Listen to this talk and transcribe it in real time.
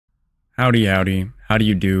Howdy, howdy. How do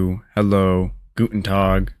you do? Hello, guten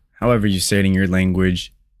tag, however you say it in your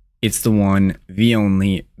language. It's the one, the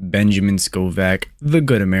only, Benjamin Scovach, the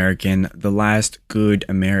good American, the last good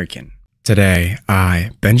American. Today,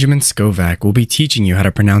 I, Benjamin Scovach, will be teaching you how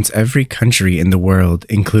to pronounce every country in the world,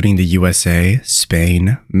 including the USA,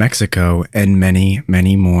 Spain, Mexico, and many,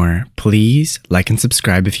 many more. Please like and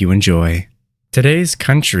subscribe if you enjoy. Today's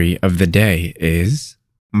country of the day is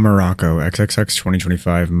Morocco XXX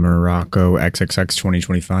 2025. Morocco XXX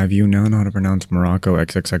 2025. You now know how to pronounce Morocco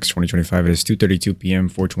XXX 2025. It is 2:32 p.m.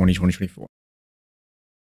 4/20/2024.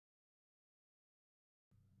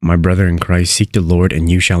 My brother in Christ, seek the Lord and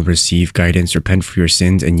you shall receive guidance. Repent for your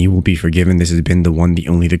sins and you will be forgiven. This has been the one, the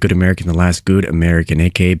only, the good American, the last good American,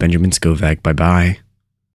 aka Benjamin Scovach. Bye-bye.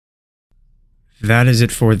 That is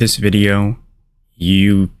it for this video.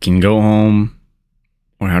 You can go home.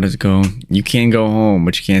 Or how does it go? You can go home,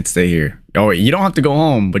 but you can't stay here. Oh, wait, you don't have to go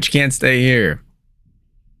home, but you can't stay here.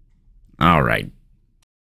 All right.